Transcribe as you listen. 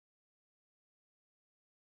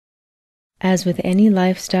As with any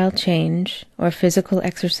lifestyle change or physical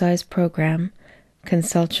exercise program,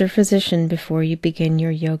 consult your physician before you begin your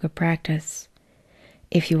yoga practice.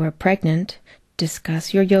 If you are pregnant,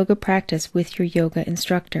 discuss your yoga practice with your yoga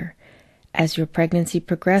instructor. As your pregnancy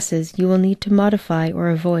progresses, you will need to modify or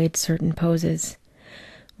avoid certain poses.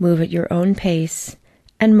 Move at your own pace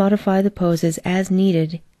and modify the poses as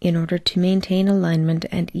needed in order to maintain alignment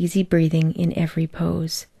and easy breathing in every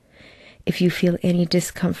pose. If you feel any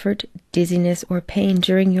discomfort, dizziness, or pain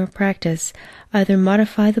during your practice, either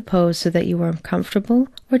modify the pose so that you are comfortable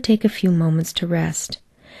or take a few moments to rest.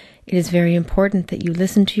 It is very important that you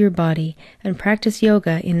listen to your body and practice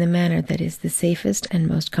yoga in the manner that is the safest and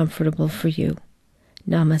most comfortable for you.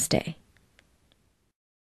 Namaste.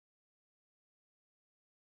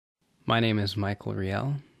 My name is Michael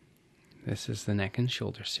Riel. This is the Neck and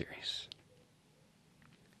Shoulder series.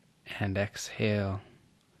 And exhale,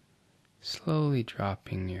 slowly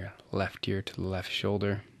dropping your left ear to the left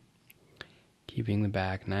shoulder, keeping the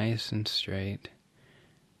back nice and straight,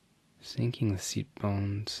 sinking the seat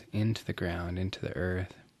bones into the ground, into the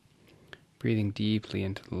earth, breathing deeply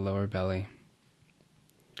into the lower belly,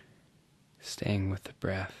 staying with the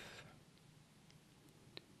breath,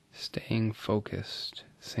 staying focused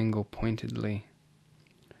single-pointedly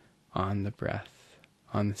on the breath,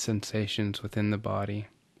 on the sensations within the body.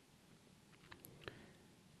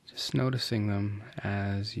 Just noticing them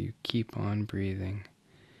as you keep on breathing.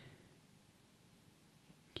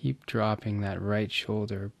 Keep dropping that right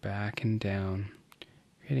shoulder back and down,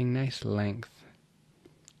 creating nice length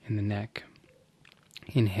in the neck.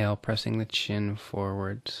 Inhale, pressing the chin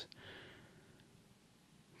forwards,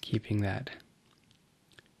 keeping that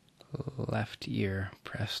left ear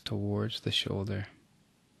pressed towards the shoulder.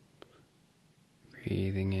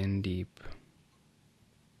 Breathing in deep.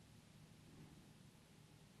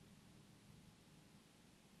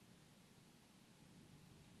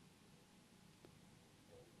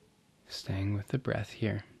 Staying with the breath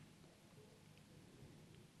here.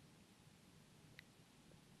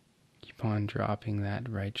 Keep on dropping that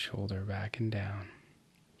right shoulder back and down.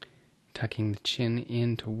 Tucking the chin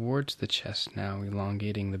in towards the chest now,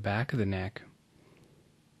 elongating the back of the neck.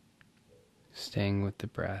 Staying with the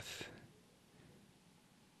breath.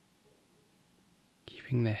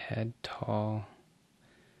 Keeping the head tall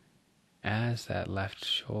as that left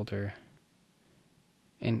shoulder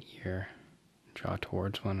and ear draw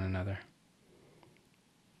towards one another.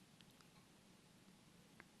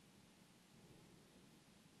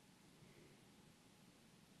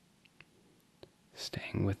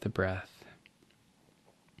 Staying with the breath.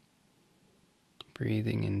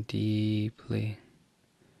 Breathing in deeply.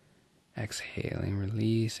 Exhaling,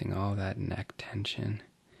 releasing all that neck tension.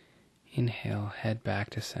 Inhale, head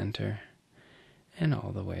back to center and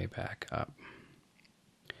all the way back up.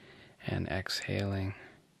 And exhaling,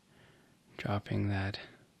 dropping that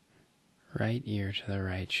right ear to the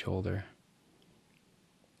right shoulder.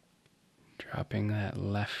 Dropping that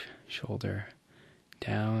left shoulder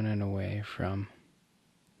down and away from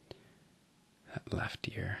that left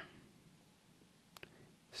ear.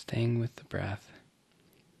 Staying with the breath,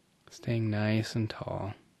 staying nice and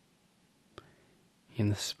tall in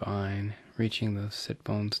the spine, reaching those sit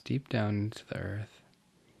bones deep down into the earth.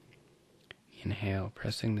 Inhale,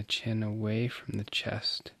 pressing the chin away from the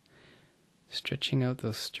chest, stretching out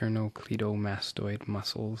those sternocleidomastoid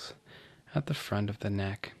muscles at the front of the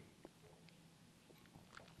neck.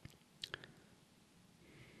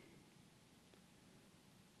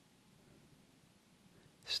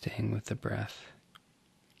 Staying with the breath.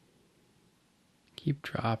 Keep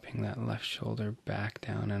dropping that left shoulder back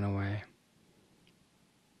down and away.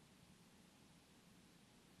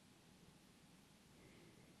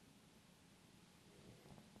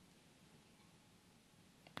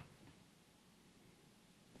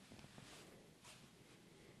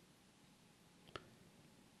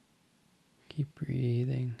 Keep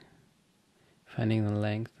breathing, finding the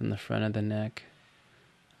length in the front of the neck.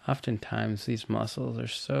 Oftentimes these muscles are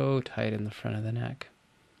so tight in the front of the neck.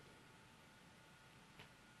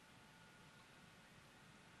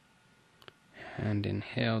 And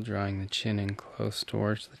inhale, drawing the chin in close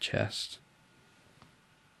towards the chest.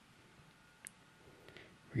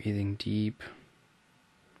 Breathing deep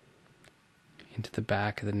into the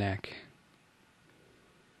back of the neck.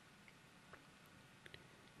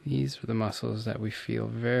 These are the muscles that we feel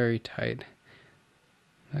very tight.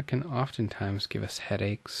 That can oftentimes give us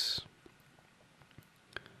headaches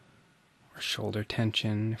or shoulder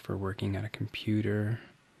tension if we're working at a computer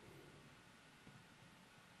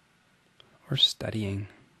or studying.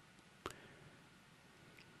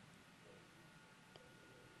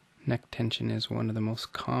 Neck tension is one of the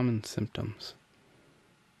most common symptoms.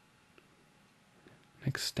 It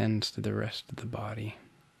extends to the rest of the body.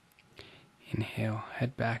 Inhale,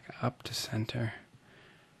 head back up to center.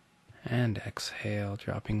 And exhale,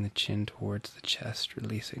 dropping the chin towards the chest,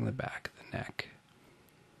 releasing the back of the neck.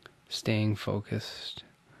 Staying focused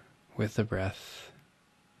with the breath.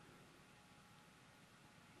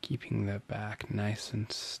 Keeping the back nice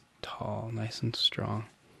and tall, nice and strong.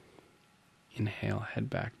 Inhale, head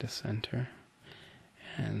back to center.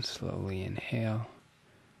 And slowly inhale,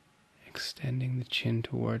 extending the chin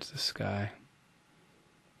towards the sky.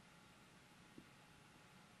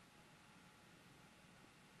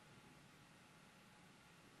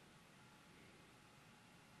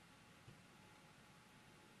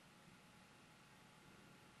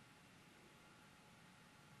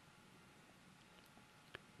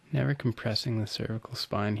 Never compressing the cervical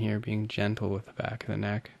spine here, being gentle with the back of the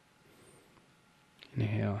neck.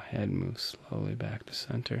 Inhale, head moves slowly back to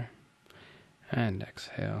center. And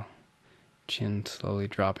exhale, chin slowly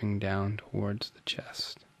dropping down towards the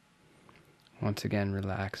chest. Once again,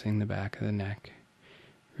 relaxing the back of the neck,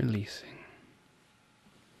 releasing.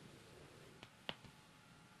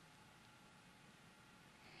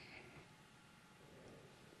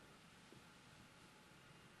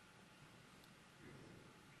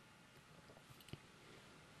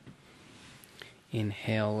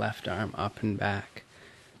 Inhale, left arm up and back.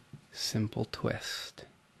 Simple twist.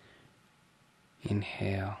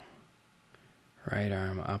 Inhale, right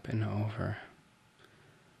arm up and over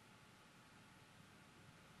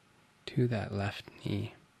to that left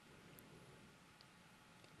knee.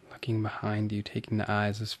 Looking behind you, taking the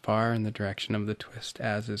eyes as far in the direction of the twist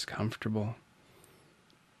as is comfortable.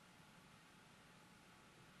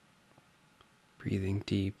 Breathing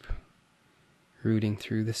deep. Rooting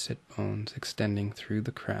through the sit bones, extending through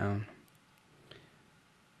the crown.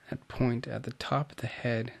 That point at the top of the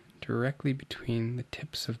head, directly between the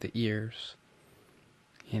tips of the ears.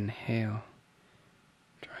 Inhale,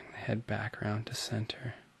 drawing the head back around to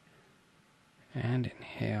center. And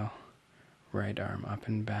inhale, right arm up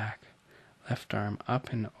and back, left arm up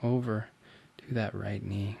and over to that right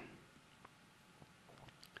knee.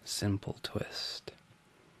 Simple twist.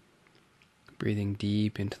 Breathing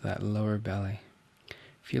deep into that lower belly.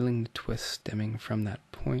 Feeling the twist stemming from that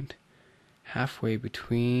point halfway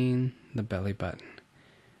between the belly button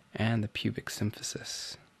and the pubic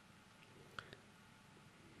symphysis.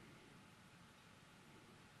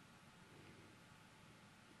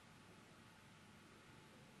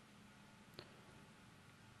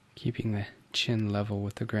 Keeping the chin level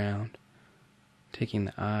with the ground, taking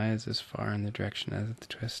the eyes as far in the direction of the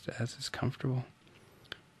twist as is comfortable.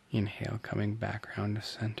 Inhale, coming back around to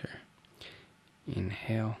center.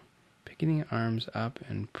 Inhale, picking the arms up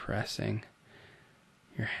and pressing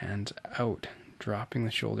your hands out, dropping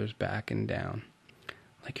the shoulders back and down,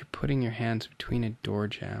 like you're putting your hands between a door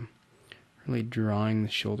jamb, really drawing the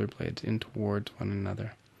shoulder blades in towards one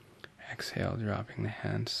another. Exhale, dropping the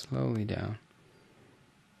hands slowly down.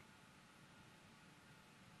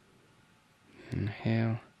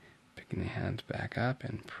 Inhale, picking the hands back up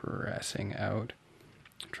and pressing out,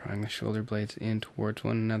 drawing the shoulder blades in towards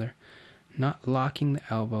one another. Not locking the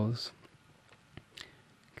elbows,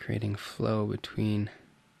 creating flow between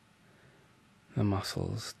the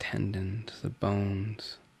muscles, tendons, the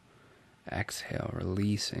bones. Exhale,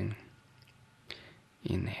 releasing.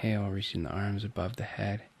 Inhale, reaching the arms above the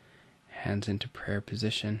head, hands into prayer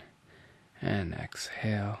position. And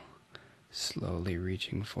exhale, slowly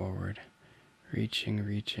reaching forward. Reaching,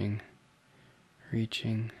 reaching,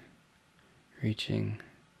 reaching, reaching.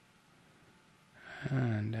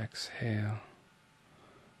 And exhale,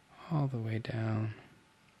 all the way down,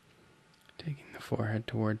 taking the forehead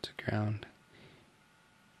towards the ground.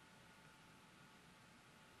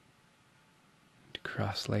 To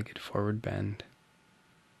cross-legged forward bend,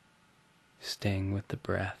 staying with the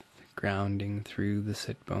breath, grounding through the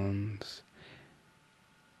sit bones,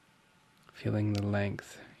 feeling the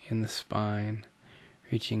length in the spine,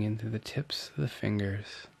 reaching into the tips of the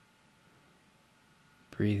fingers,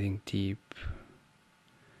 breathing deep,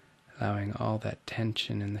 allowing all that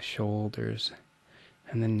tension in the shoulders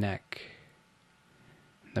and the neck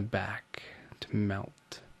and the back to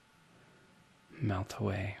melt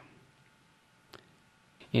away.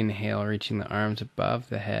 Inhale, reaching the arms above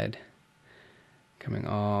the head, coming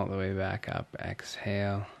all the way back up.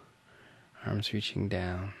 Exhale, arms reaching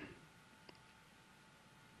down.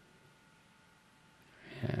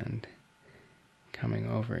 And coming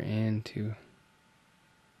over into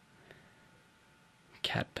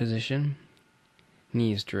cat position,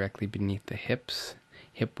 knees directly beneath the hips,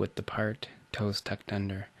 hip width apart, toes tucked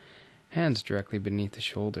under, Hands directly beneath the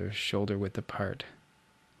shoulders, shoulder width apart.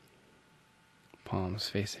 Palms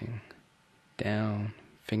facing down,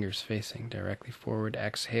 fingers facing directly forward.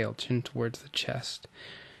 Exhale, chin towards the chest,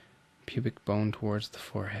 pubic bone towards the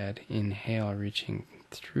forehead. Inhale, reaching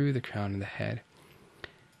through the crown of the head.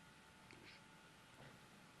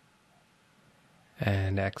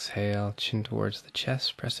 And exhale, chin towards the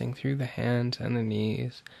chest, pressing through the hands and the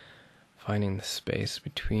knees, finding the space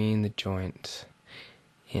between the joints.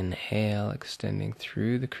 Inhale, extending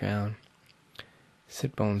through the crown.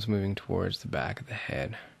 Sit bones moving towards the back of the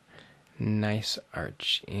head. Nice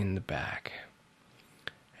arch in the back.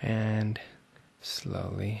 And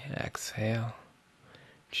slowly exhale,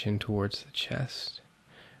 chin towards the chest,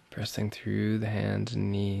 pressing through the hands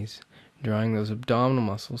and knees, drawing those abdominal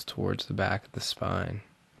muscles towards the back of the spine.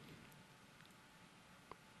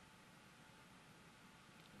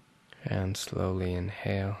 And slowly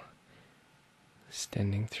inhale,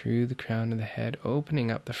 extending through the crown of the head,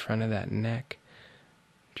 opening up the front of that neck,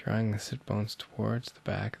 drawing the sit bones towards the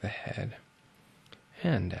back of the head.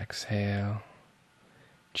 And exhale,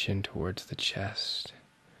 chin towards the chest,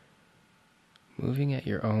 moving at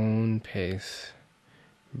your own pace,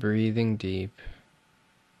 breathing deep.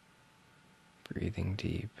 Breathing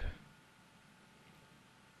deep.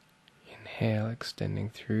 Inhale, extending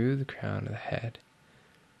through the crown of the head.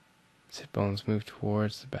 Sit bones move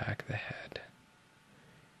towards the back of the head.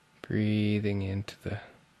 Breathing into the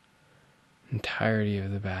entirety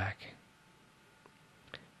of the back.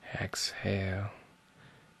 Exhale,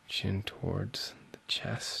 chin towards the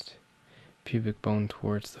chest, pubic bone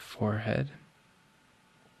towards the forehead.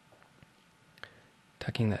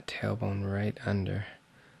 Tucking that tailbone right under.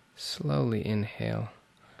 Slowly inhale,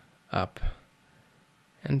 up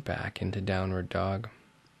and back into downward dog.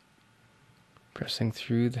 Pressing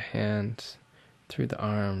through the hands, through the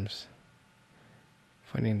arms,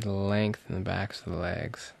 finding the length in the backs of the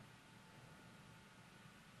legs.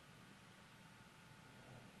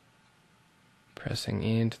 Pressing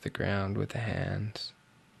into the ground with the hands.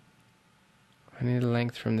 Finding the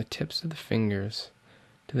length from the tips of the fingers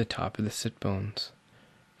to the top of the sit bones,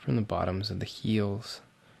 from the bottoms of the heels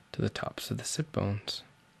to the tops of the sit bones.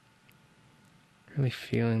 Really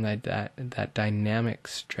feeling that dynamic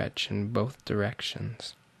stretch in both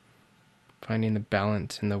directions. Finding the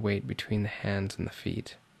balance in the weight between the hands and the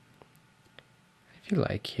feet. If you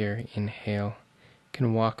like here, inhale. You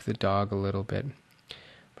can walk the dog a little bit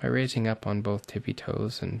by raising up on both tippy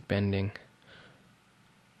toes and bending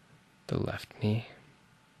the left knee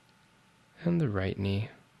and the right knee,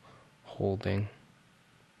 holding.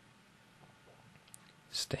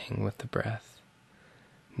 Staying with the breath,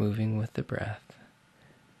 moving with the breath,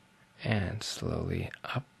 and slowly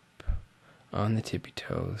up on the tippy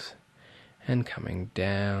toes and coming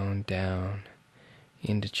down, down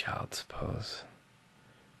into child's pose.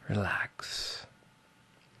 Relax,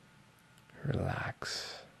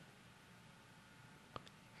 relax.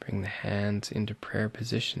 Bring the hands into prayer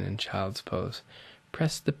position in child's pose.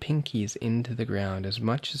 Press the pinkies into the ground as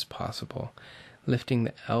much as possible, lifting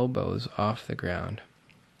the elbows off the ground.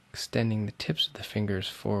 Extending the tips of the fingers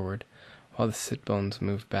forward while the sit bones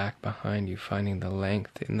move back behind you, finding the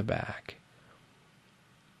length in the back.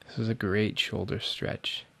 This is a great shoulder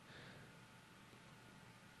stretch.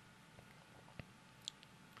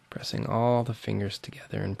 Pressing all the fingers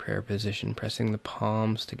together in prayer position, pressing the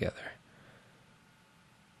palms together.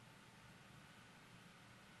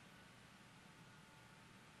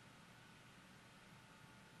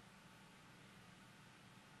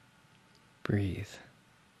 Breathe.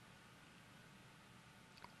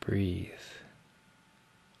 Breathe.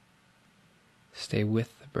 Stay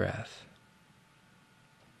with the breath.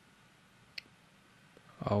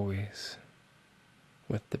 Always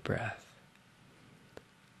with the breath.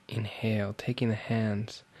 Inhale, taking the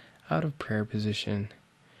hands out of prayer position,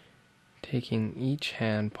 taking each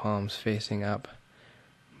hand palms facing up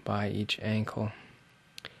by each ankle.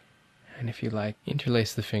 And if you like,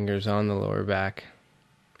 interlace the fingers on the lower back.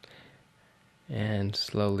 And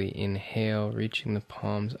slowly inhale, reaching the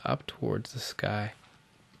palms up towards the sky.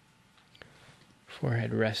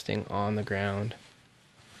 Forehead resting on the ground.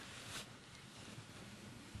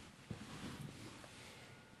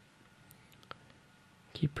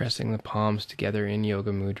 Keep pressing the palms together in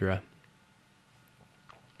Yoga Mudra.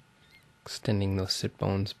 Extending those sit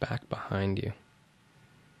bones back behind you.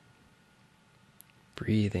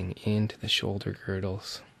 Breathing into the shoulder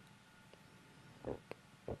girdles.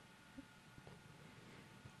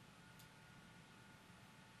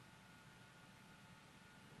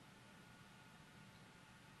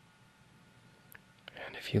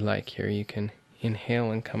 And if you like here, you can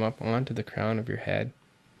inhale and come up onto the crown of your head.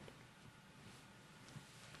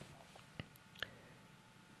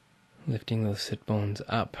 Lifting those sit bones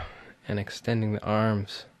up and extending the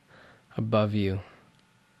arms above you,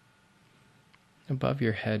 above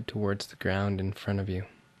your head towards the ground in front of you.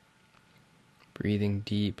 Breathing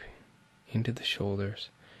deep into the shoulders,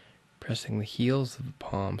 pressing the heels of the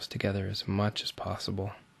palms together as much as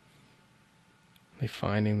possible. Really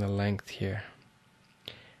finding the length here.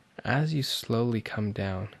 As you slowly come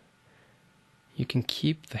down, you can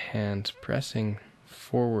keep the hands pressing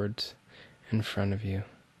forwards in front of you.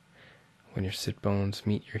 When your sit bones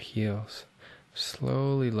meet your heels,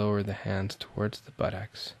 slowly lower the hands towards the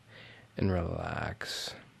buttocks and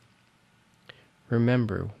relax.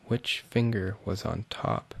 Remember which finger was on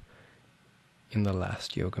top in the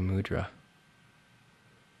last yoga mudra.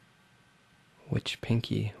 Which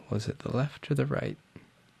pinky was it, the left or the right?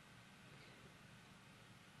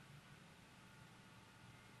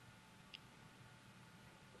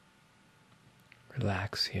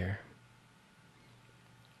 Relax here,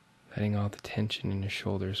 letting all the tension in your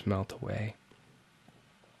shoulders melt away.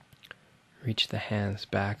 Reach the hands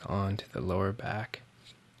back onto the lower back,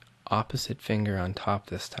 opposite finger on top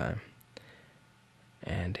this time.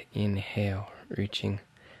 And inhale, reaching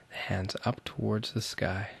the hands up towards the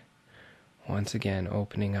sky. Once again,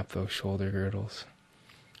 opening up those shoulder girdles,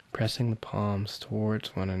 pressing the palms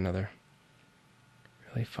towards one another,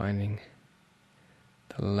 really finding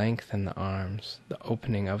the length in the arms, the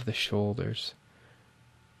opening of the shoulders.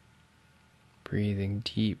 Breathing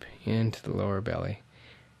deep into the lower belly,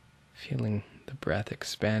 feeling the breath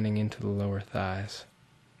expanding into the lower thighs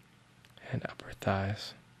and upper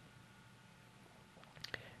thighs.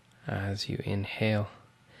 As you inhale,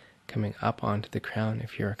 coming up onto the crown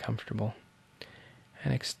if you're comfortable,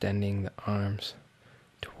 and extending the arms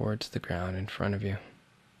towards the ground in front of you.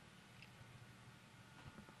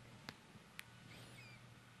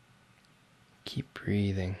 Keep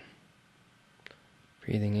breathing.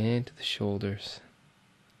 Breathing into the shoulders,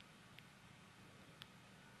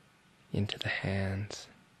 into the hands,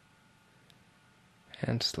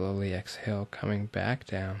 and slowly exhale, coming back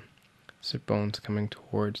down, sit bones coming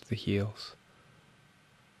towards the heels.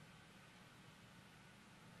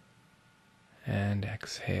 And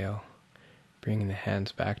exhale, bringing the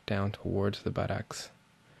hands back down towards the buttocks,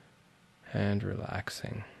 and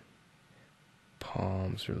relaxing.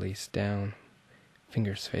 Palms release down,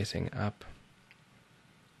 fingers facing up,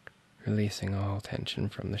 releasing all tension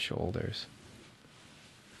from the shoulders.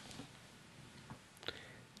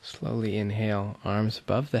 Slowly inhale, arms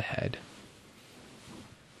above the head,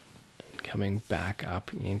 and coming back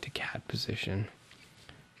up into cat position,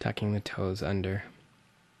 tucking the toes under.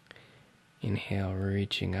 Inhale,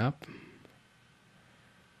 reaching up.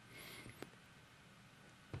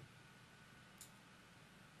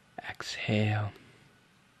 Exhale.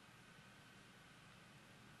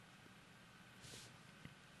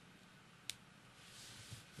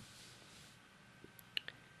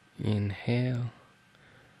 Inhale,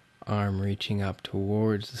 arm reaching up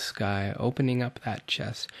towards the sky, opening up that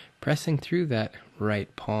chest, pressing through that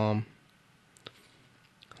right palm,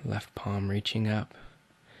 left palm reaching up,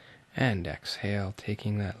 and exhale,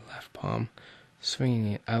 taking that left palm,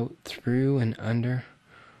 swinging it out through and under,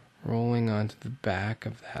 rolling onto the back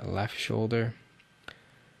of that left shoulder,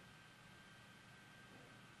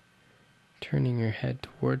 turning your head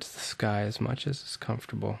towards the sky as much as is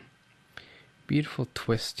comfortable. Beautiful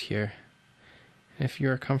twist here. If you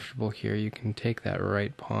are comfortable here, you can take that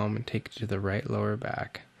right palm and take it to the right lower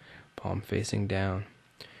back, palm facing down.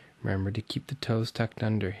 Remember to keep the toes tucked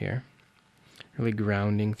under here, really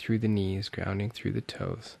grounding through the knees, grounding through the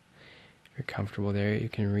toes. If you're comfortable there, you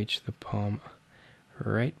can reach the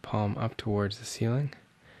right palm up towards the ceiling,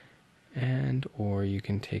 and or you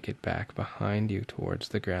can take it back behind you towards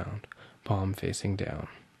the ground, palm facing down.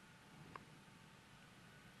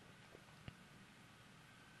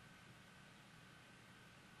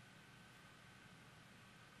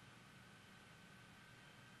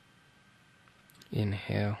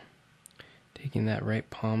 Inhale, taking that right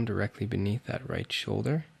palm directly beneath that right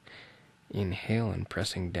shoulder. Inhale and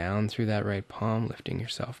pressing down through that right palm, lifting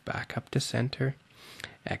yourself back up to center.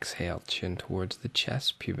 Exhale, chin towards the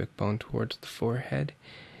chest, pubic bone towards the forehead,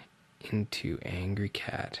 into angry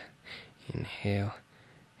cat. Inhale,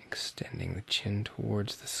 extending the chin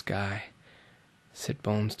towards the sky, sit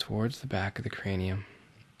bones towards the back of the cranium.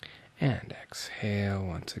 And exhale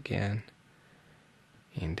once again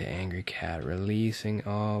into angry cat, releasing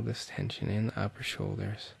all this tension in the upper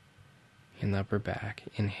shoulders, in the upper back.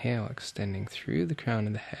 Inhale, extending through the crown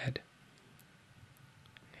of the head,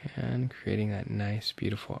 and creating that nice,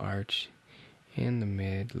 beautiful arch in the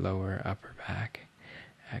mid, lower, upper back.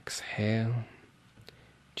 Exhale,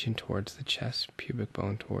 Chin towards the chest, pubic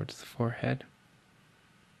bone towards the forehead.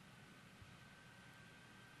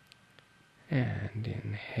 And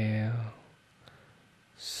inhale,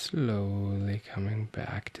 slowly coming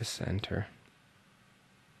back to center.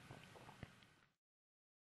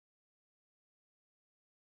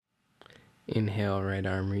 Inhale, right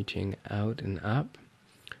arm reaching out and up,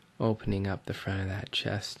 opening up the front of that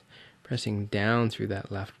chest, pressing down through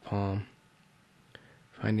that left palm,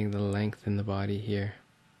 finding the length in the body here.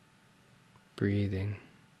 Breathing,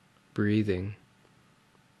 breathing.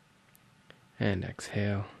 And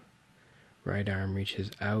exhale. Right arm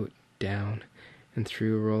reaches out, down, and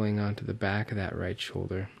through, rolling onto the back of that right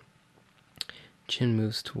shoulder. Chin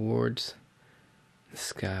moves towards the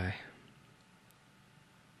sky.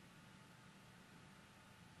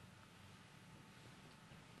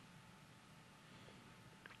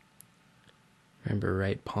 Remember,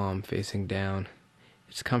 right palm facing down.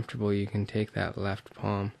 If it's comfortable, you can take that left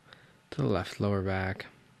palm to the left lower back.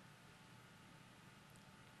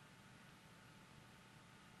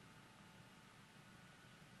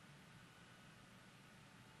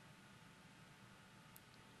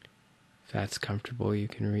 If that's comfortable, you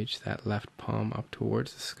can reach that left palm up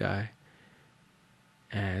towards the sky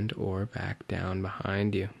and or back down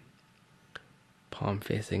behind you. Palm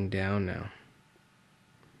facing down now.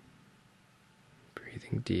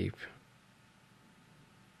 Breathing deep.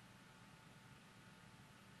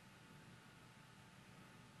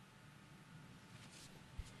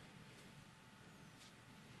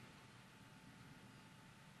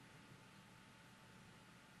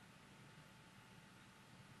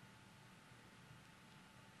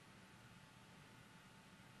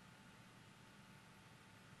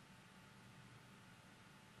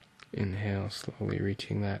 Inhale, slowly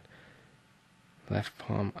reaching that left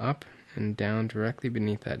palm up and down directly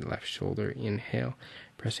beneath that left shoulder. Inhale,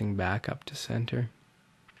 pressing back up to center.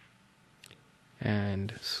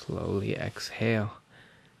 And slowly exhale,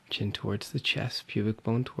 chin towards the chest, pubic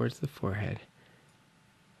bone towards the forehead.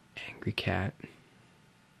 Angry cat.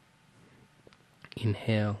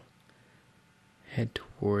 Inhale, head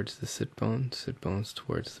towards the sit bones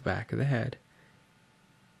towards the back of the head.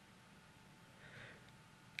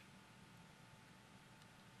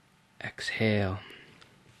 Exhale,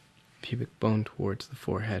 pubic bone towards the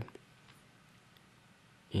forehead.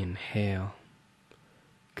 Inhale,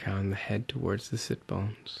 crown the head towards the sit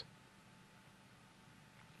bones.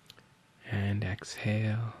 And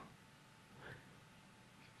exhale,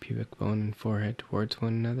 pubic bone and forehead towards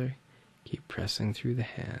one another. Keep pressing through the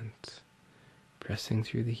hands, pressing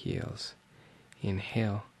through the heels.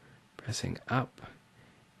 Inhale, pressing up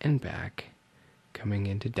and back, coming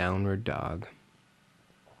into downward dog.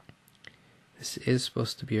 This is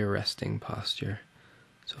supposed to be a resting posture,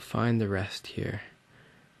 so find the rest here.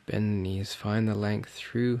 Bend the knees, find the length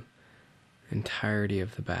through the entirety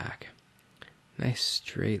of the back. Nice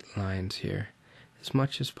straight lines here, as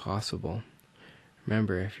much as possible.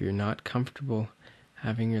 Remember, if you're not comfortable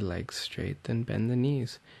having your legs straight, then bend the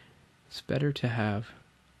knees. It's better to have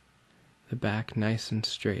the back nice and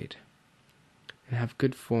straight and have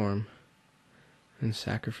good form and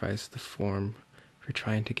sacrifice the form for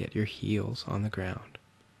trying to get your heels on the ground.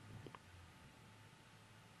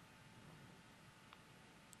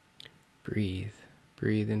 Breathe.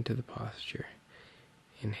 Breathe into the posture.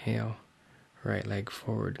 Inhale, right leg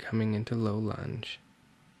forward, coming into low lunge.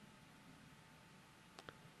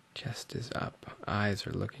 Chest is up, eyes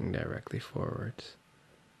are looking directly forwards.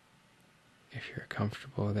 If you're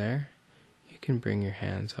comfortable there, you can bring your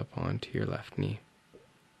hands up onto your left knee.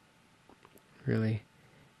 Really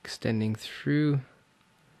extending through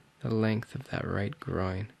the length of that right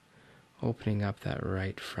groin, opening up that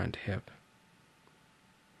right front hip.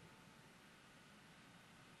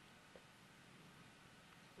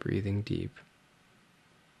 Breathing deep.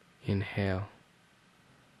 Inhale.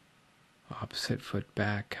 Opposite foot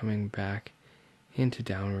back, coming back into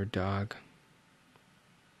downward dog.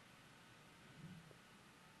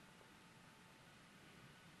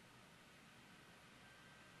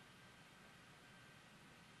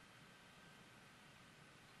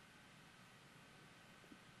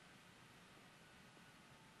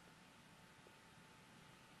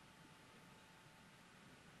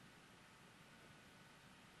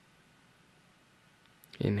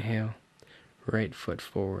 Inhale, right foot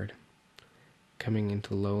forward, coming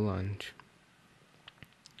into low lunge.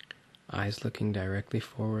 Eyes looking directly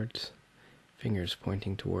forwards, fingers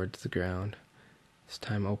pointing towards the ground. This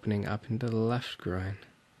time opening up into the left groin.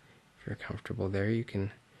 If you're comfortable there, you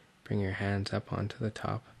can bring your hands up onto the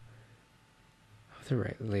top of the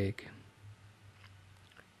right leg.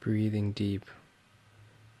 Breathing deep,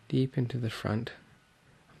 deep into the front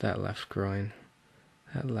of that left groin,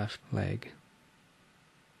 that left leg.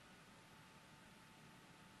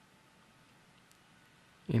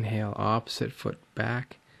 Inhale, opposite foot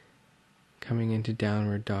back, coming into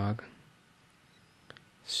downward dog.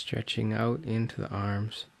 Stretching out into the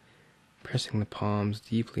arms, pressing the palms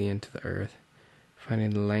deeply into the earth,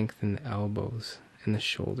 finding the length in the elbows and the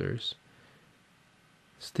shoulders.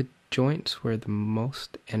 It's the joints where the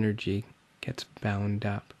most energy gets bound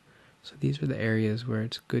up. So these are the areas where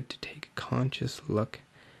it's good to take a conscious look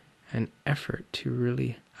and effort to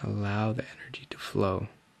really allow the energy to flow.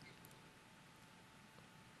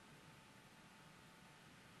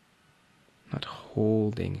 Not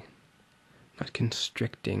holding, not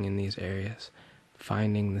constricting in these areas,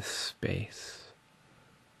 finding the space.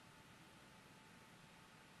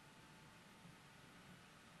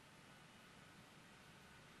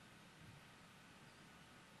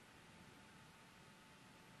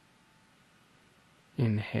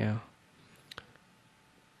 Inhale,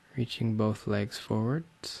 reaching both legs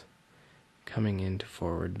forwards, coming into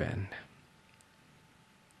forward bend.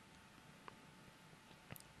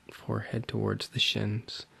 Forehead towards the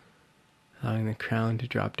shins, allowing the crown to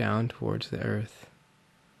drop down towards the earth.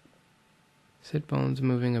 Sit bones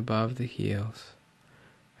moving above the heels,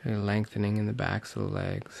 lengthening in the backs of the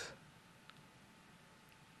legs.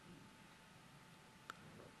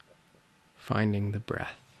 Finding the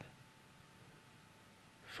breath.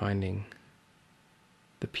 Finding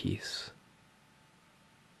the peace.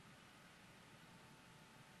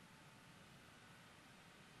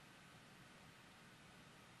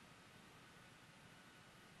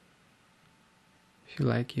 If you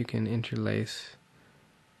like, you can interlace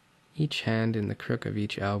each hand in the crook of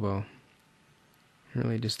each elbow and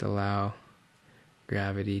really just allow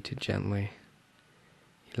gravity to gently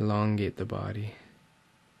elongate the body.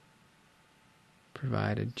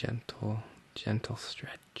 Provide a gentle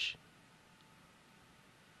stretch.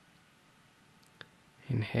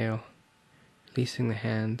 Inhale, releasing the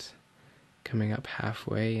hands, coming up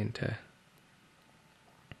halfway into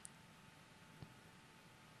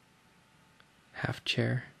half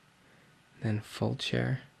chair, then full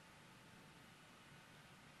chair.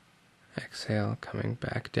 Exhale, coming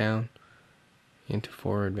back down into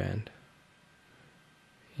forward bend.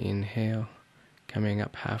 Inhale, coming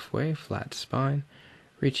up halfway, flat spine,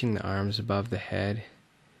 reaching the arms above the head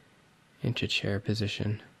into chair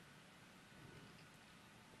position.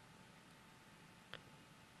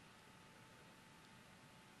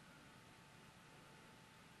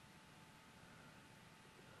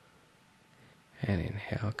 And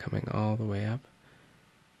inhale, coming all the way up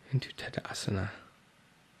into Tadasana.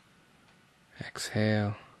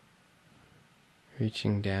 Exhale,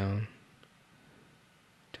 reaching down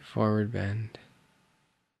to forward bend.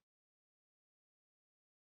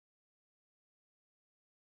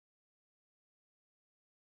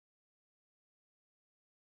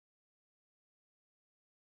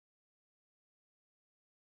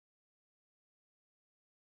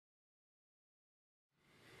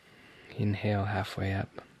 Inhale halfway up,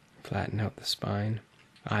 flatten out the spine,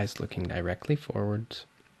 eyes looking directly forwards.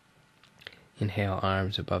 Inhale,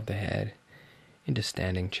 arms above the head into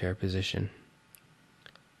standing chair position.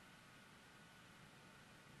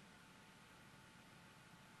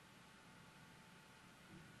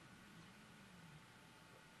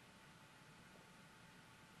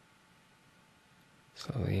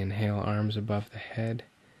 Slowly inhale, arms above the head,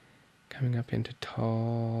 coming up into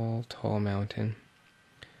tall mountain.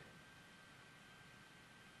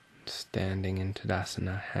 Standing in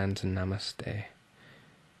Tadasana, hands in Namaste,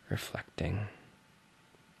 reflecting,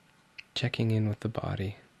 checking in with the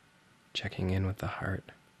body, checking in with the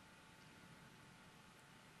heart.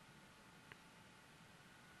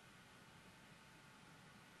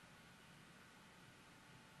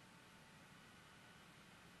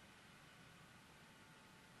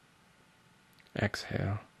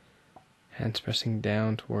 Exhale, hands pressing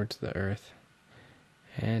down towards the earth,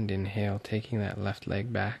 and inhale, taking that left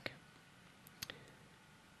leg back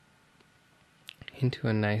into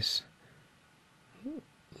a nice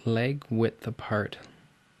leg width apart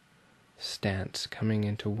stance, coming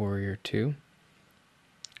into warrior two.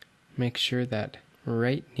 Make sure that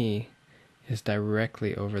right knee is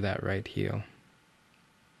directly over that right heel,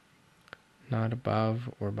 not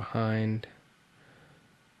above or behind,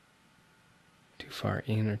 too far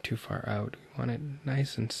in or too far out. We want it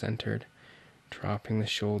nice and centered, dropping the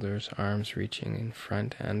shoulders, arms reaching in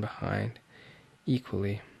front and behind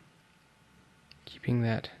equally, keeping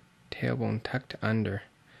that tailbone tucked under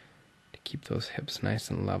to keep those hips nice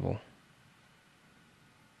and level.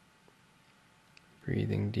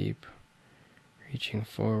 Breathing deep, reaching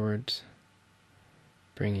forwards,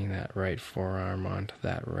 Bringing that right forearm onto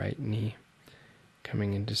that right knee,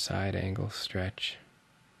 coming into side angle stretch,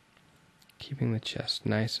 keeping the chest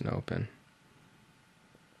nice and open.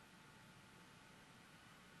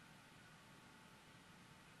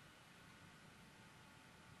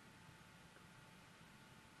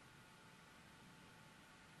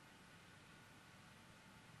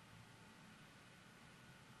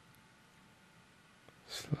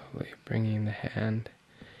 Slowly bringing the hand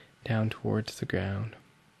down towards the ground,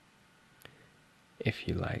 if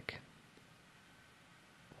you like,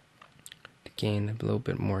 to gain a little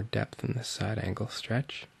bit more depth in the side angle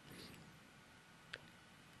stretch.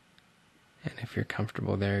 And if you're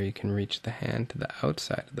comfortable there, you can reach the hand to the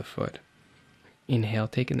outside of the foot. Inhale,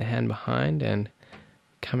 taking the hand behind and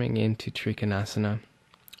coming into Trikonasana,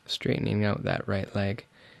 straightening out that right leg,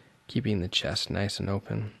 keeping the chest nice and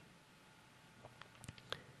open.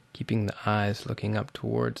 Keeping the eyes looking up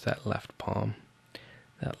towards that left palm,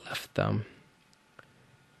 that left thumb.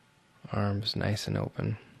 Arms nice and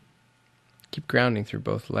open. Keep grounding through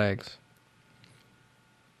both legs.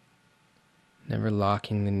 Never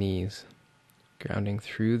locking the knees. Grounding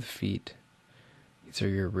through the feet. These are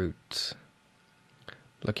your roots.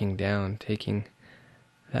 Looking down, taking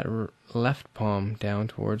that left palm down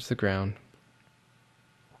towards the ground.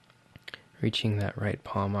 Reaching that right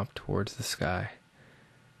palm up towards the sky.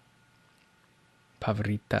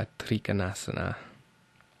 Pavarita Trikonasana.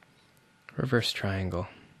 Reverse triangle.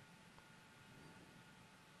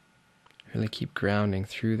 Really keep grounding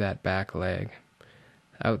through that back leg,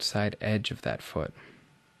 outside edge of that foot.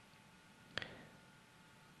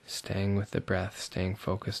 Staying with the breath, staying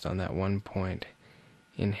focused on that one point.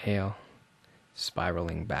 Inhale,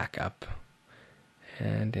 spiraling back up.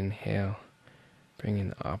 And inhale,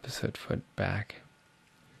 bringing the opposite foot back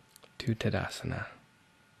to Tadasana.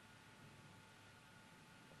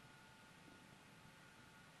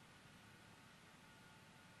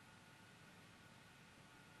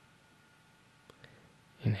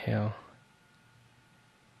 Inhale,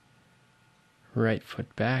 right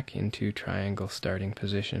foot back into triangle starting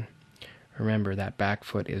position. Remember that back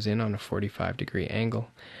foot is in on a 45-degree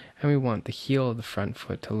angle, and we want the heel of the front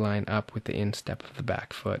foot to line up with the instep of the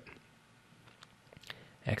back foot.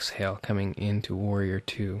 Exhale, coming into Warrior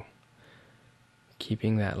Two,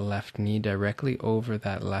 keeping that left knee directly over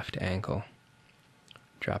that left ankle.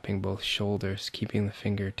 Dropping both shoulders, keeping the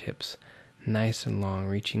fingertips nice and long,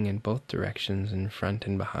 reaching in both directions in front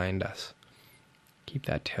and behind us. Keep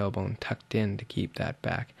that tailbone tucked in to keep that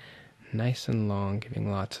back nice and long,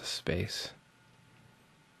 giving lots of space.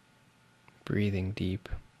 Breathing deep.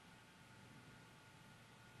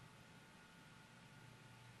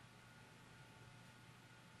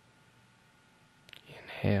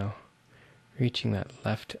 Inhale, reaching that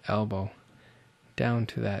left elbow down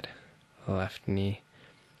to that left knee,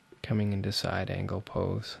 coming into side angle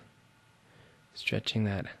pose. Stretching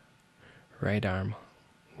that right arm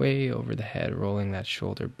way over the head, rolling that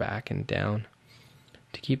shoulder back and down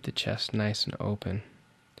to keep the chest nice and open.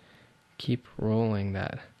 Keep rolling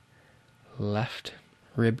that left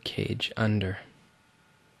rib cage under.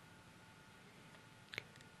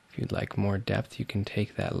 If you'd like more depth, you can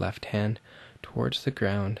take that left hand towards the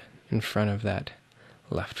ground in front of that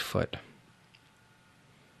left foot.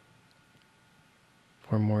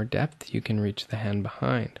 For more depth, you can reach the hand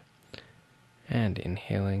behind. And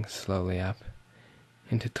inhaling slowly up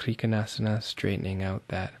into Trikonasana, straightening out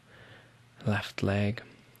that left leg,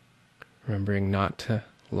 remembering not to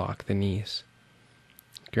lock the knees,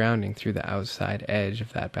 grounding through the outside edge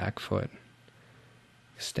of that back foot,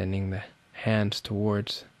 extending the hands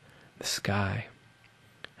towards the sky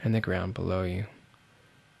and the ground below you.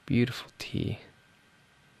 Beautiful T.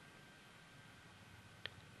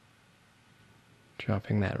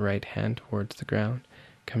 Dropping that right hand towards the ground,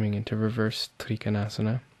 coming into reverse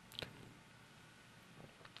Trikonasana.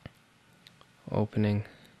 Opening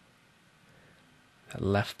that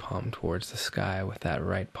left palm towards the sky with that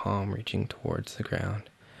right palm reaching towards the ground.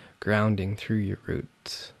 Grounding through your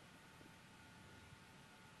roots.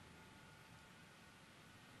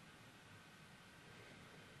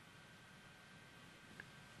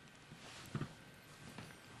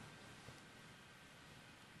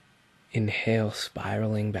 Inhale,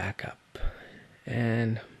 spiraling back up.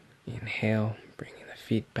 And inhale, bringing the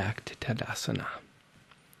feet back to Tadasana.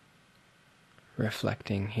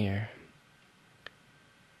 Reflecting here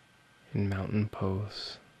in mountain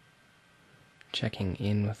pose. Checking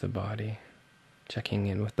in with the body. Checking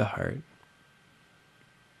in with the heart.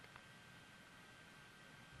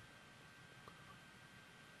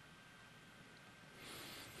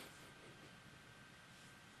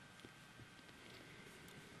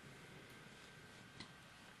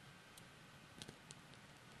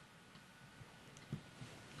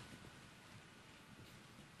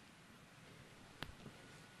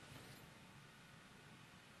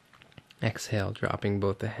 Exhale, dropping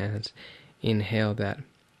both the hands. Inhale that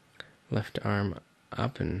left arm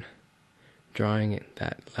up and drawing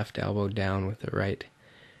that left elbow down with the right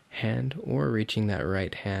hand, or reaching that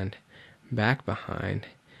right hand back behind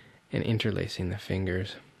and interlacing the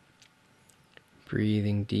fingers.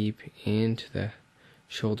 Breathing deep into the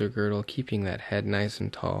shoulder girdle, keeping that head nice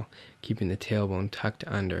and tall, keeping the tailbone tucked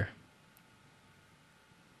under,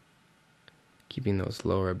 keeping those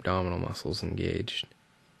lower abdominal muscles engaged.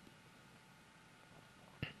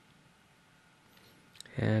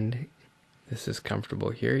 And this is comfortable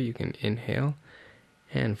here. You can inhale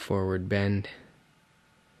and forward bend.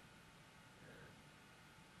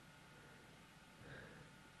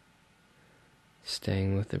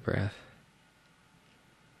 Staying with the breath.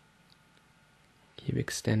 Keep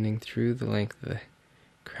extending through the length of the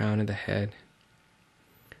crown of the head.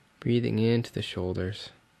 Breathing into the shoulders.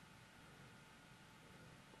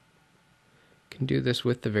 You can do this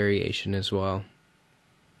with the variation as well.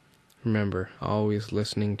 Remember, always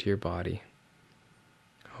listening to your body.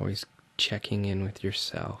 Always checking in with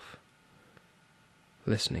yourself.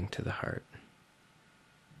 Listening to the heart.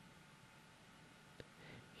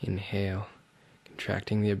 Inhale,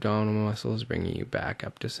 contracting the abdominal muscles, bringing you back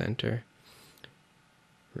up to center.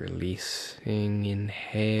 Releasing,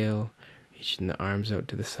 inhale, reaching the arms out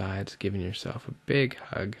to the sides, giving yourself a big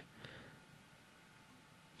hug.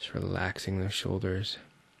 Just relaxing those shoulders,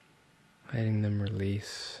 letting them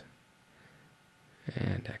release.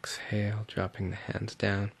 And exhale, dropping the hands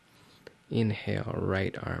down. Inhale,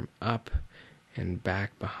 right arm up and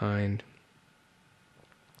back behind.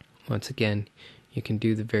 Once again, you can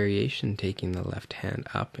do the variation, taking the left hand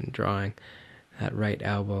up and drawing that right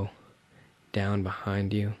elbow down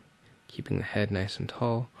behind you, keeping the head nice and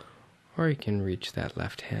tall, or you can reach that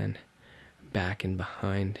left hand back and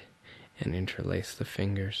behind and interlace the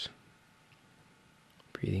fingers.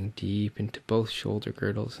 Breathing deep into both shoulder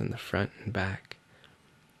girdles in the front and back,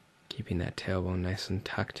 keeping that tailbone nice and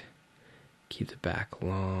tucked. Keep the back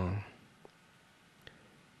long.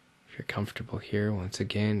 If you're comfortable here, once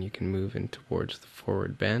again, you can move in towards the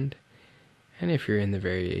forward bend. And if you're in the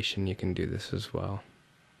variation, you can do this as well.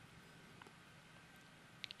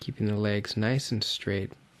 Keeping the legs nice and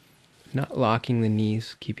straight, not locking the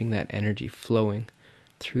knees, keeping that energy flowing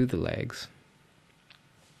through the legs.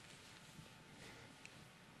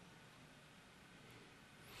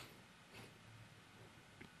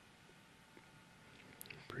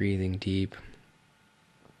 Breathing deep,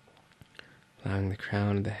 allowing the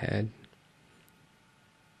crown of the head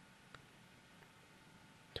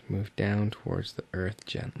to move down towards the earth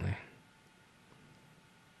gently.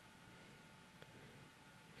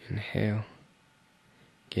 Inhale,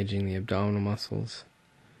 engaging the abdominal muscles,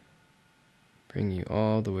 bring you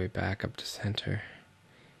all the way back up to center.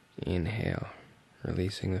 Inhale,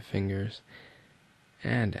 releasing the fingers,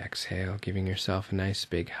 and exhale, giving yourself a nice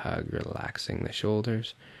big hug, relaxing the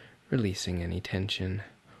shoulders, releasing any tension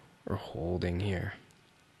or holding here.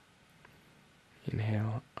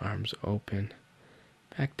 Inhale, arms open,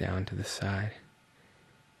 back down to the side.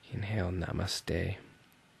 Inhale, namaste.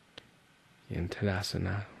 In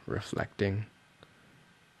Tadasana, reflecting,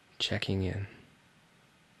 checking in.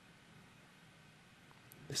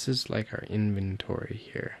 This is like our inventory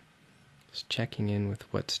here. Just checking in with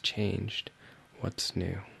what's changed, what's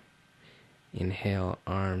new. Inhale,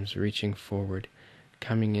 arms reaching forward,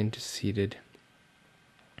 coming into seated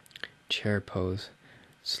chair pose,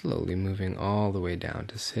 slowly moving all the way down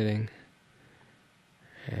to sitting,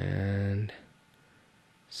 and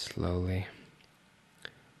slowly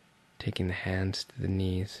taking the hands to the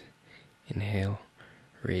knees. Inhale,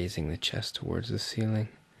 raising the chest towards the ceiling.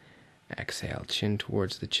 Exhale, chin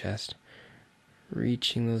towards the chest,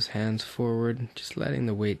 reaching those hands forward, just letting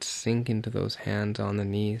the weight sink into those hands on the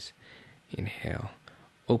knees. Inhale,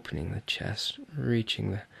 opening the chest,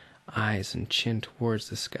 reaching the eyes and chin towards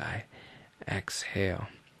the sky. Exhale,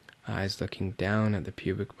 eyes looking down at the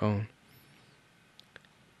pubic bone.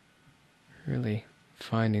 Really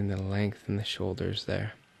finding the length in the shoulders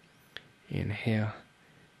there. Inhale,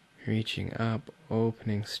 reaching up,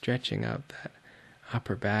 opening, stretching out that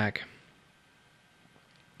upper back.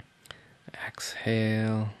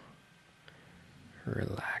 Exhale,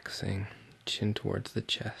 relaxing, chin towards the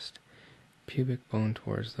chest, pubic bone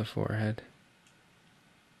towards the forehead.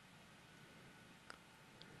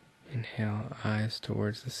 Inhale, eyes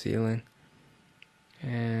towards the ceiling,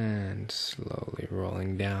 and slowly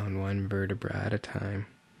rolling down one vertebra at a time.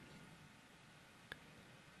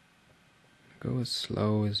 Go as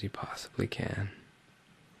slow as you possibly can,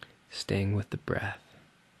 staying with the breath,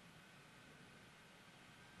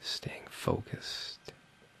 staying focused,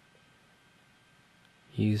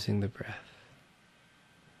 using the breath.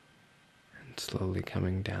 And slowly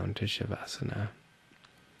coming down to Shavasana.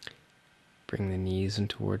 Bring the knees in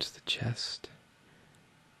towards the chest.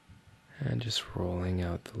 And just rolling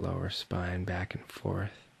out the lower spine back and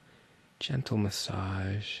forth. Gentle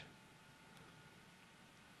massage.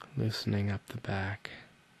 Loosening up the back.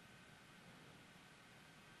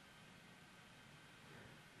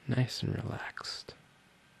 Nice and relaxed.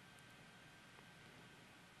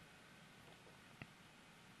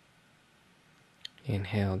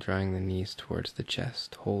 Inhale, drawing the knees towards the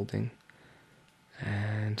chest, holding,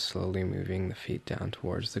 and slowly moving the feet down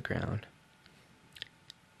towards the ground.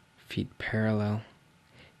 Feet parallel,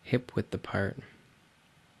 hip width apart,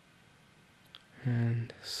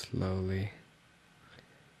 and slowly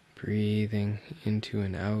breathing into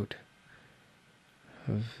and out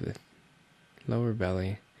of the lower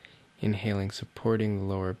belly, inhaling, supporting the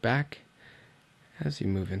lower back as you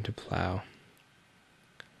move into plow.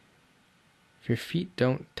 If your feet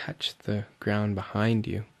don't touch the ground behind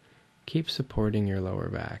you, keep supporting your lower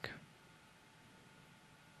back.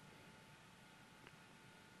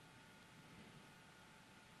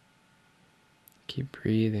 Keep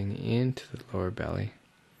breathing into the lower belly,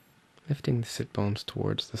 lifting the sit bones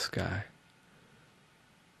towards the sky.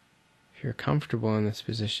 If you're comfortable in this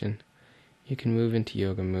position, you can move into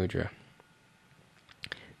Yoga Mudra.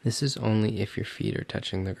 This is only if your feet are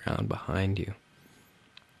touching the ground behind you.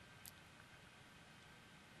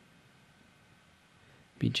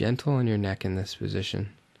 Be gentle on your neck in this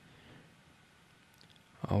position.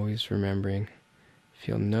 Always remembering,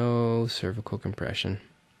 feel no cervical compression.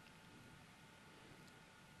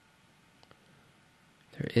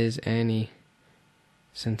 If there is any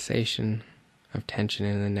sensation of tension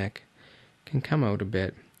in the neck, can come out a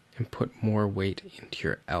bit and put more weight into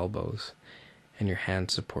your elbows and your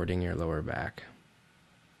hands supporting your lower back.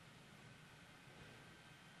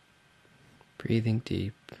 Breathing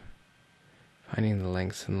deep. Finding the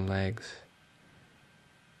lengths in the legs.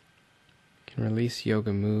 You can release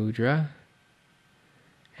Yoga Mudra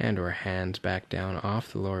and or hands back down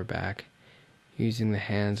off the lower back, using the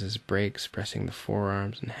hands as brakes, pressing the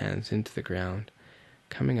forearms and hands into the ground,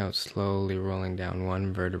 coming out slowly, rolling down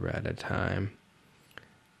one vertebra at a time,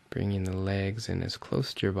 bringing the legs in as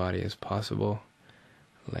close to your body as possible,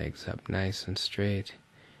 legs up nice and straight,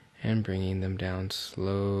 and bringing them down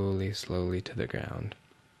slowly, slowly to the ground.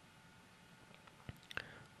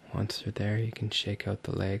 Once they're there, you can shake out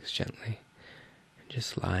the legs gently and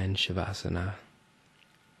just lie in Shavasana,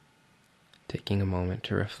 taking a moment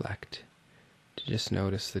to reflect, to just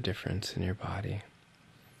notice the difference in your body.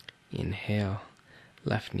 Inhale,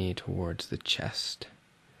 left knee towards the chest,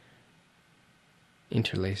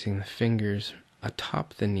 interlacing the fingers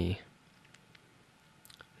atop the knee,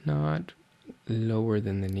 not lower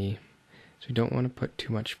than the knee. So we don't want to put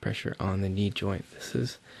too much pressure on the knee joint. This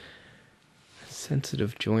is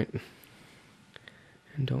sensitive joint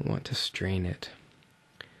and don't want to strain it.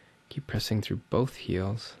 Keep pressing through both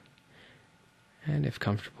heels, and if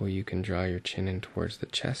comfortable you can draw your chin in towards the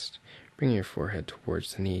chest, bring your forehead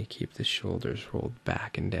towards the knee, keep the shoulders rolled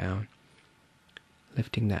back and down,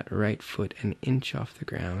 lifting that right foot an inch off the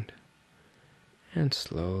ground and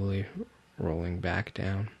slowly rolling back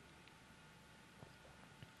down.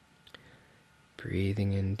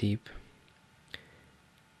 Breathing in deep.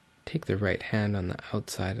 Take the right hand on the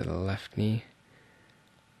outside of the left knee,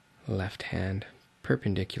 left hand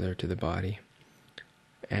perpendicular to the body,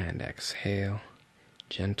 and exhale,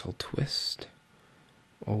 gentle twist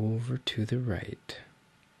over to the right.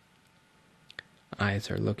 Eyes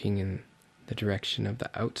are looking in the direction of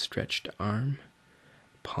the outstretched arm,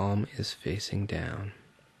 palm is facing down.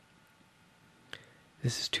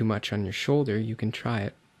 This is too much on your shoulder, you can try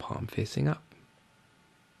it, palm facing up.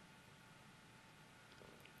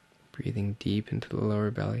 Breathing deep into the lower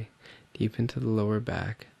belly, deep into the lower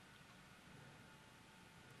back.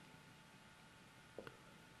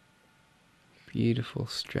 Beautiful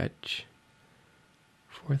stretch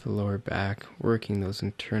for the lower back, working those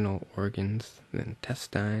internal organs, the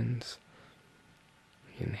intestines.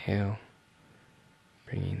 Inhale,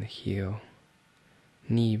 bringing the heel,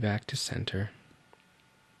 knee back to center.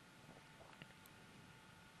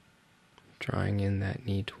 Drawing in that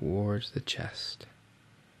knee towards the chest.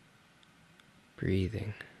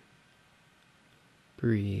 Breathing.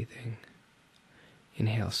 Breathing.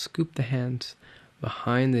 Inhale, scoop the hands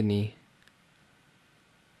behind the knee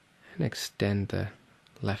and extend the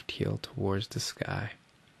left heel towards the sky.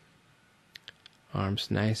 Arms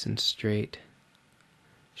nice and straight,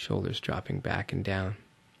 shoulders dropping back and down.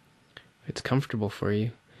 If it's comfortable for you,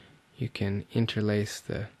 you can interlace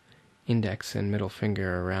the index and middle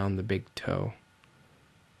finger around the big toe,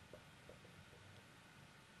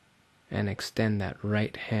 And extend that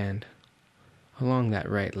right hand along that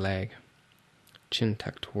right leg. Chin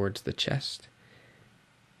tucked towards the chest.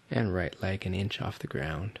 And right leg an inch off the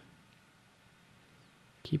ground.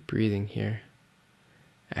 Keep breathing here.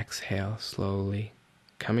 Exhale slowly,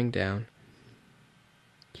 coming down.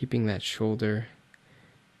 Keeping that shoulder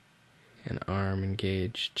and arm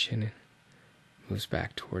engaged. Chin moves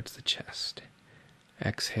back towards the chest.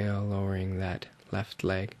 Exhale, lowering that left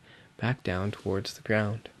leg back down towards the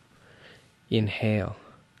ground. Inhale,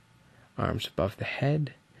 arms above the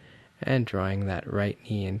head, and drawing that right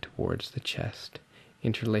knee in towards the chest,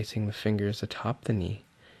 interlacing the fingers atop the knee.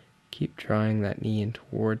 Keep drawing that knee in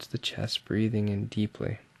towards the chest, breathing in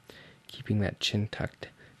deeply, keeping that chin tucked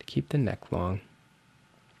to keep the neck long.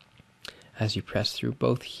 As you press through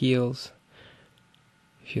both heels,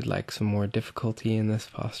 if you'd like some more difficulty in this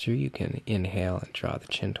posture, you can inhale and draw the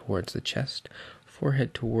chin towards the chest,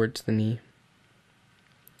 forehead towards the knee.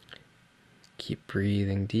 Keep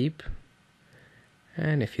breathing deep.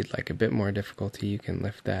 And if you'd like a bit more difficulty, you can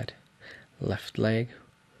lift that left leg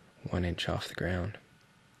 1 inch off the ground.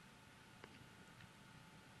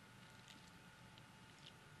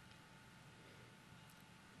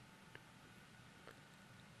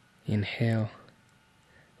 Inhale,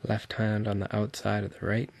 left hand on the outside of the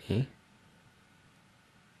right knee.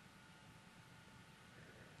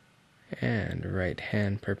 And right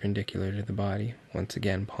hand perpendicular to the body. Once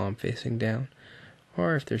again, palm facing down.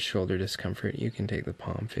 Or if there's shoulder discomfort, you can take the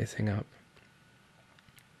palm facing up.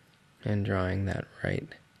 And drawing that right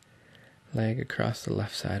leg across the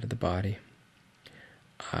left side of the body.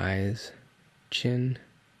 Eyes, chin,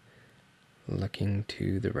 looking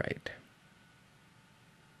to the right.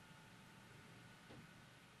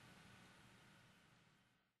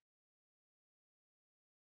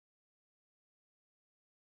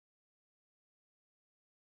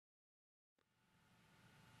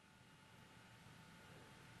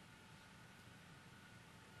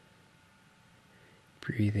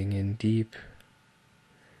 Breathing in deep,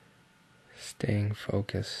 staying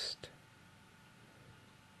focused.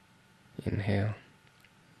 Inhale,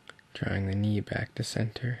 drawing the knee back to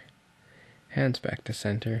center, hands back to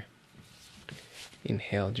center.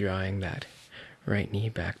 Inhale, drawing that right knee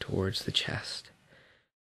back towards the chest.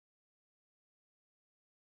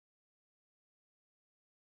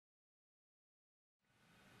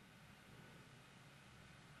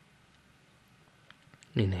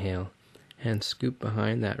 Inhale, and scoop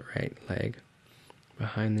behind that right leg,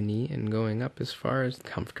 behind the knee, and going up as far as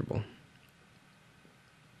comfortable.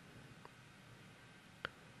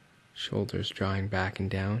 Shoulders drawing back and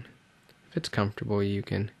down. If it's comfortable, you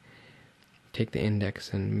can take the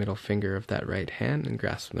index and middle finger of that right hand and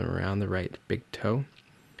grasp them around the right big toe,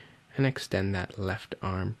 and extend that left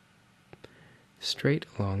arm straight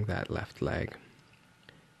along that left leg.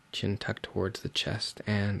 Chin tucked towards the chest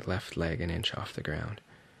and left leg an inch off the ground.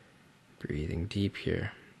 Breathing deep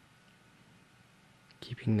here.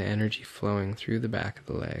 Keeping the energy flowing through the back of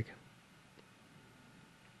the leg.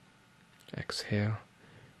 Exhale,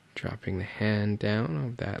 dropping the hand down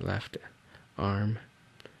of that left arm,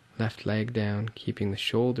 left leg down, keeping the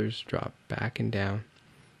shoulders drop back and down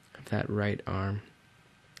of that right arm,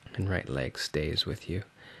 and right leg stays with you.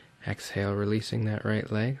 Exhale, releasing that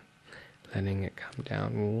right leg, letting it come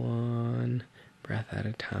down one breath at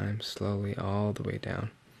a time, slowly all the way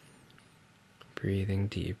down. Breathing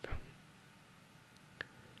deep.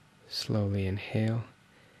 Slowly inhale.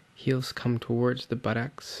 Heels come towards the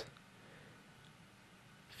buttocks.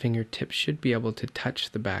 Fingertips should be able to touch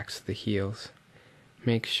the backs of the heels.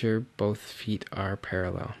 Make sure both feet are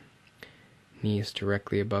parallel. Knees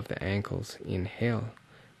directly above the ankles. Inhale.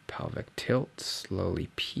 Pelvic tilt, slowly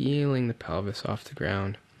peeling the pelvis off the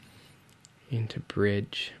ground into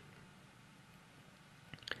bridge.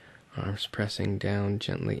 Arms pressing down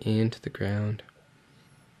gently into the ground.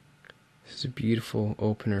 This is a beautiful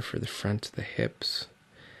opener for the front of the hips,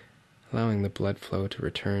 allowing the blood flow to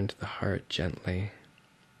return to the heart gently.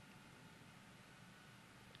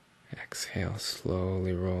 Exhale,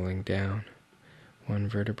 slowly rolling down, one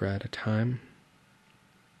vertebra at a time.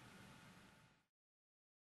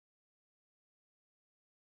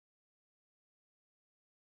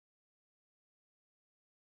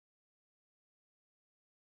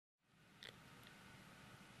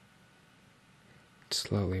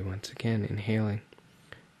 Slowly, once again, inhaling,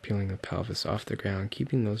 peeling the pelvis off the ground,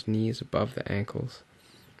 keeping those knees above the ankles,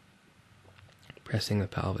 pressing the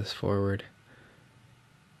pelvis forward,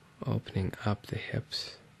 opening up the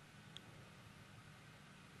hips.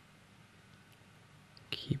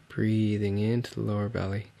 Keep breathing into the lower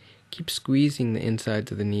belly. Keep squeezing the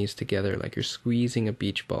insides of the knees together like you're squeezing a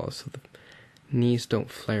beach ball so the Knees don't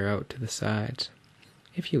flare out to the sides.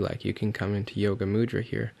 If you like, you can come into Yoga Mudra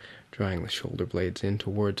here, drawing the shoulder blades in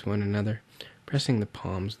towards one another, pressing the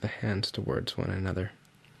palms of the hands towards one another.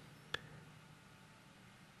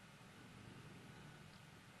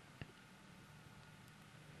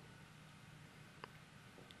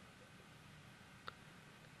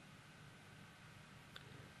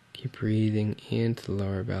 Keep breathing into the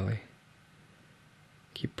lower belly.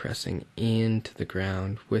 Keep pressing into the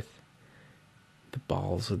ground with the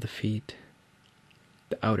balls of the feet,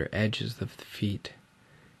 the outer edges of the feet,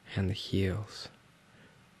 and the heels.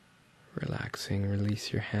 Relaxing,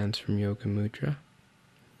 release your hands from Yoga Mudra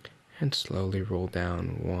and slowly roll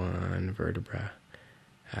down one vertebra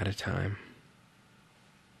at a time.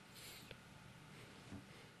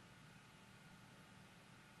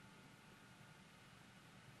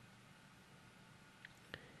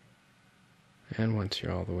 And once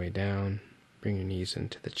you're all the way down, bring your knees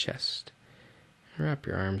into the chest. And wrap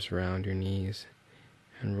your arms around your knees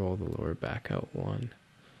and roll the lower back out one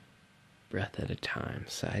breath at a time,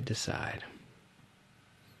 side to side.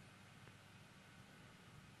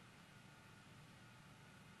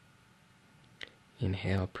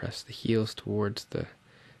 Inhale, press the heels towards the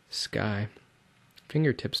sky,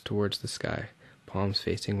 fingertips towards the sky, palms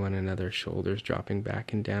facing one another, shoulders dropping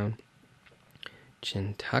back and down,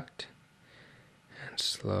 chin tucked. And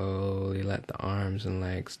slowly let the arms and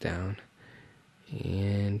legs down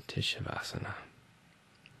into Shavasana.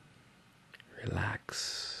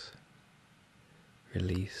 Relax,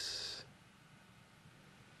 release,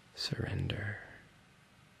 surrender.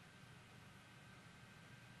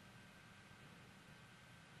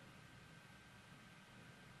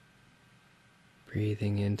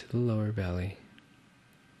 Breathing into the lower belly,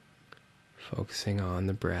 focusing on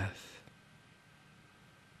the breath.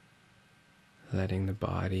 Letting the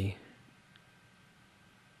body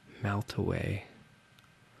melt away,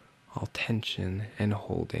 all tension and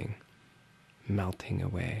holding melting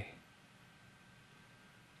away.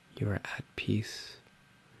 You are at peace,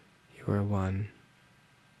 you are one,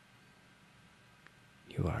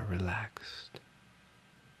 you are relaxed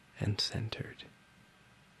and centered.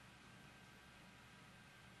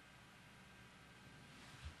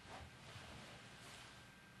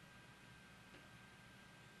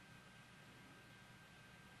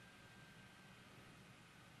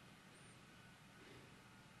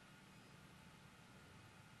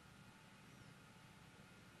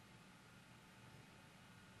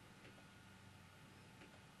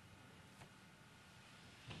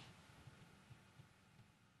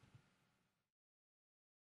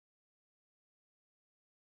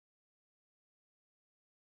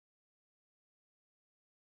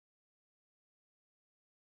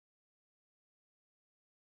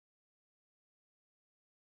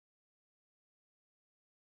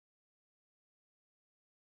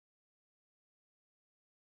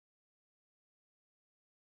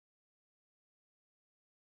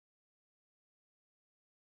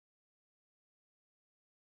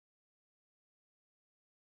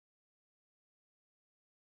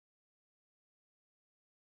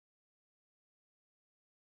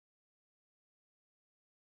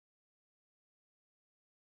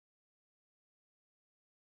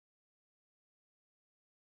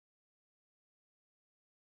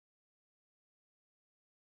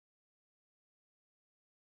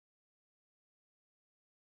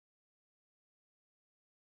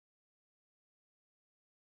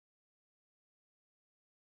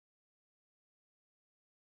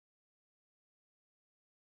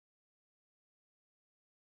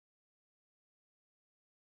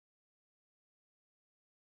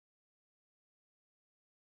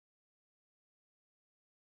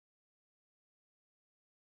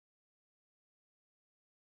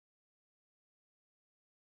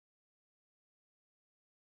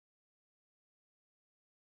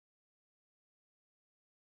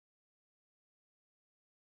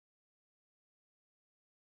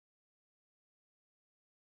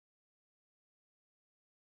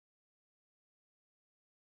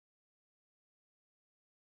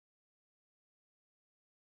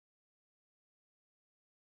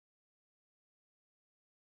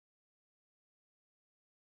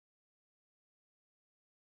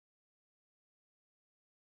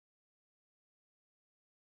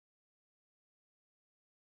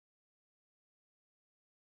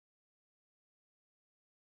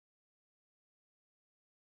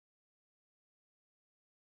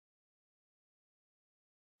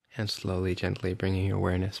 And slowly, gently bringing your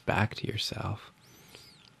awareness back to yourself.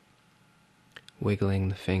 Wiggling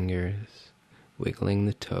the fingers, wiggling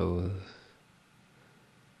the toes.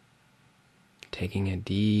 Taking a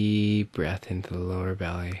deep breath into the lower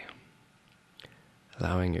belly.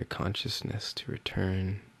 allowing your consciousness to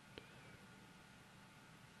return.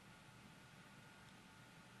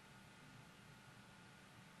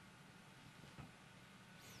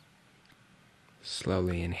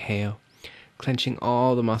 Slowly inhale, clenching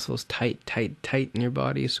all the muscles tight, tight, tight in your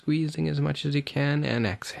body, squeezing as much as you can, and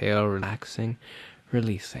exhale, relaxing,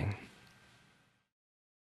 releasing.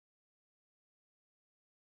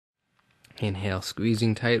 Inhale,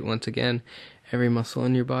 squeezing tight once again, every muscle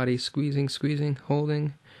in your body, squeezing, squeezing,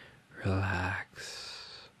 holding,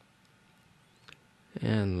 relax.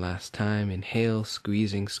 And last time, inhale,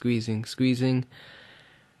 squeezing, squeezing, squeezing,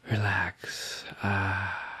 relax.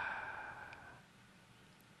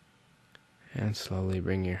 And slowly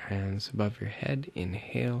bring your hands above your head.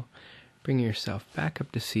 Inhale. Bring yourself back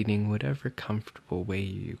up to seating, whatever comfortable way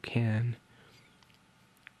you can.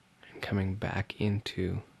 And coming back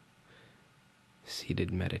into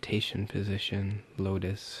seated meditation position,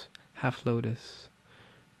 lotus, half lotus,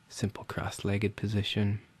 simple cross-legged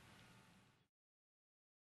position.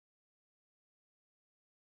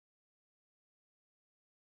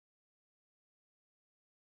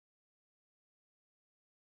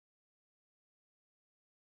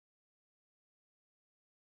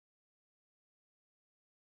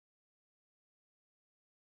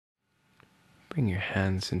 Bring your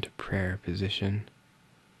hands into prayer position.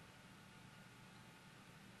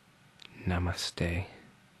 Namaste.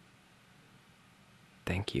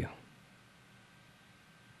 Thank you.